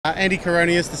Andy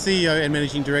Koronios, the CEO and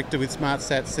Managing Director with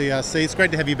SmartSat CRC. It's great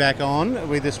to have you back on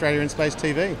with Australia in Space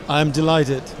TV. I'm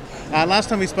delighted. Last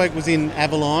time we spoke was in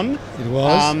Avalon. It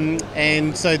was.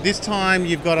 And so this time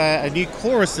you've got a new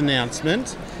chorus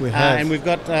announcement. We have. And we've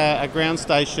got a ground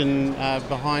station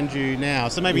behind you now.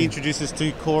 So maybe introduce us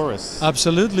to Chorus.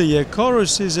 Absolutely, yeah.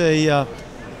 Chorus is a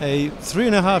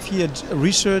 3.5-year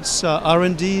research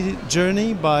R&D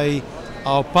journey by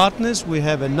our partners. We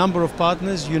have a number of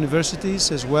partners,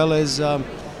 universities as well as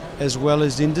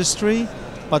industry,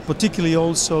 but particularly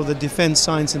also the Defence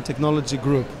Science and Technology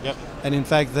Group. Yep. And in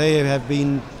fact, they have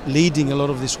been leading a lot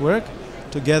of this work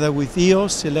together with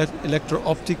EOS,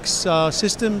 Electro-Optics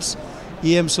Systems,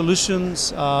 EM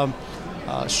Solutions,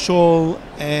 Shoal,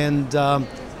 and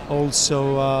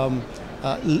also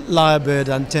Lyrebird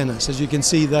Antennas. As you can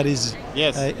see, that is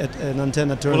an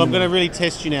antenna terminal. Well, I'm going to really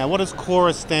test you now. What does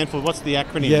Chorus stand for? What's the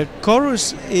acronym? Yeah,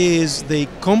 Chorus is the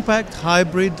Compact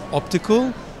Hybrid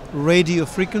Optical Radio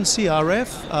Frequency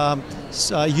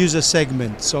RF user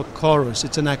segment. So Chorus,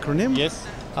 it's an acronym. Yes.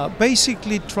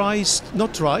 Basically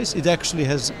it actually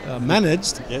has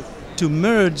managed to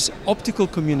merge optical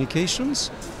communications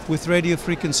with radio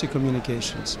frequency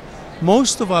communications.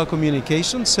 Most of our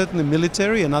communications, certainly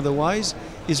military and otherwise,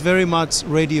 is very much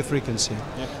radio frequency.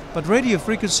 Yep. But radio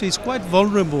frequency is quite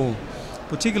vulnerable,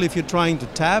 particularly if you're trying to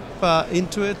tap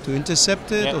into it, to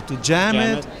intercept it, or to jam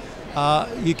it.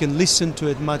 You can listen to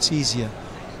it much easier.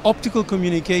 Optical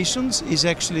communications is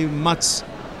actually much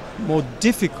more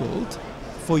difficult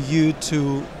for you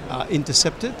to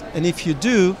intercept it. And if you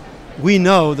do, we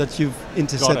know that you've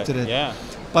intercepted it. Yeah.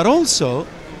 But also,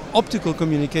 optical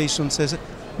communications has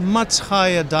much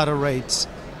higher data rates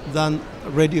than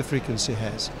radio frequency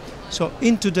has. So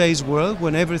in today's world,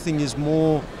 when everything is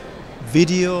more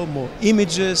video, more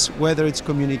images, whether it's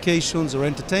communications or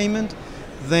entertainment,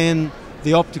 then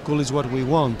the optical is what we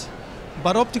want.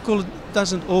 But optical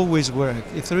doesn't always work.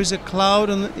 If there is a cloud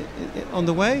on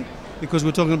the way, because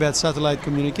we're talking about satellite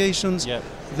communications,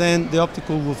 then the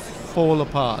optical will fall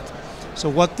apart. So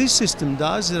what this system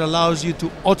does, it allows you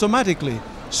to automatically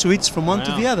switch from one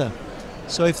to the other.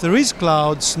 So if there is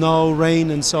cloud, snow,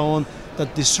 rain and so on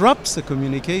that disrupts the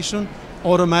communication,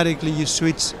 automatically you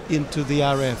switch into the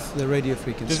RF, the radio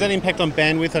frequency. Does that impact on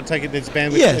bandwidth? I take it there's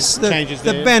bandwidth changes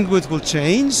there? The bandwidth will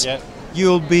change. Yep.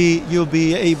 You'll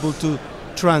be able to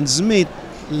transmit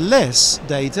less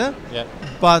data,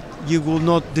 but you will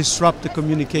not disrupt the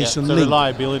communication link. So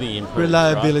reliability improves.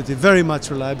 Reliability, right? very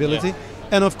much reliability. Yep.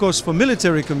 And of course for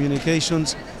military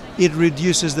communications, it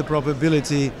reduces the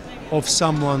probability of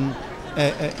someone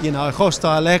a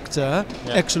hostile actor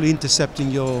actually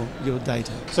intercepting your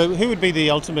data. So who would be the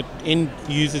ultimate end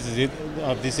users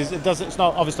of this? It's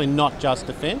not obviously not just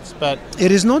defence, but it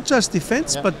is not just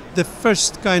defence, but the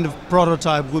first kind of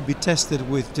prototype would be tested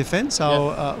with defence,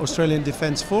 our Australian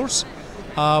Defence Force.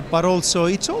 But also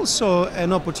it's also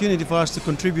an opportunity for us to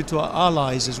contribute to our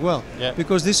allies as well,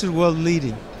 because this is world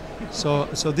leading. So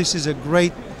this is a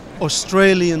great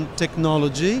Australian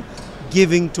technology,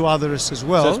 giving to others as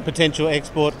well. So it's potential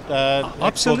export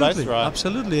absolutely, base, right?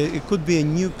 Absolutely. It could be a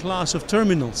new class of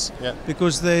terminals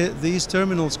because these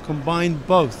terminals combine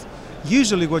both.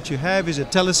 Usually what you have is a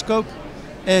telescope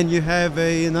and you have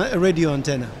a radio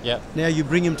antenna. Now you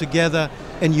bring them together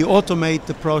and you automate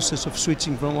the process of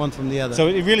switching from one from the other. So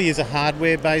it really is a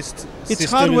hardware-based system?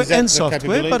 It's hardware and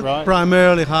software, but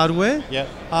primarily hardware.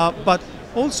 But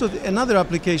also another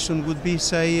application would be,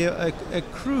 say, a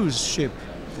cruise ship.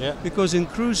 Because in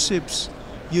cruise ships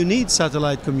you need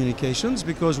satellite communications,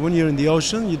 because when you're in the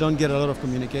ocean you don't get a lot of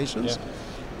communications.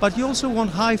 But you also want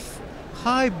high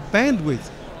bandwidth,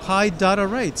 high data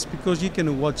rates, because you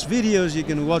can watch videos, you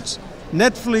can watch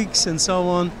Netflix and so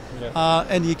on,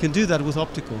 and you can do that with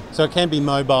optical. So it can be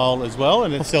mobile as well,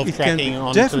 and it's self-tracking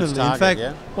on definitely. its target.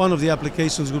 In fact, one of the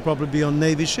applications will probably be on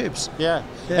Navy ships.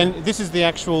 And this is the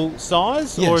actual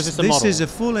size, or is this a model? This is a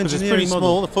full engineering model. It's pretty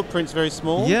small. The footprint's very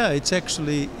small. Yeah, it's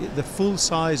actually the full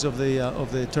size of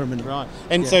the terminal. Right.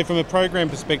 And so, from a program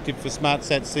perspective for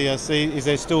SmartSat CRC, is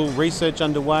there still research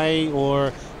underway,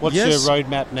 or what's your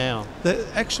roadmap now?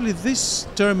 Actually, this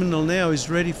terminal now is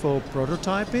ready for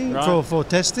prototyping, for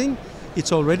testing.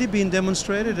 It's already been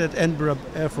demonstrated at Edinburgh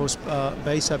Air Force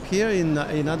Base up here in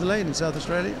Adelaide, in South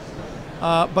Australia.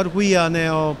 But we are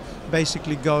now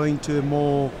basically going to a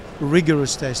more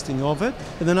rigorous testing of it,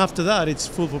 and then after that it's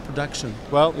full for production.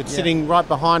 Well, it's sitting right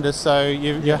behind us, so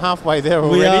you're halfway there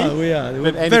already. We are.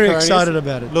 We're very excited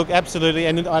about it. Look, absolutely,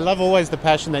 and I love always the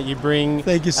passion that you bring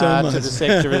Thank you so much. to the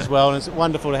sector as well, and it's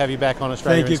wonderful to have you back on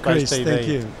Australia in Space TV. Thank you, Chris. Thank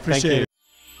you. Appreciate it.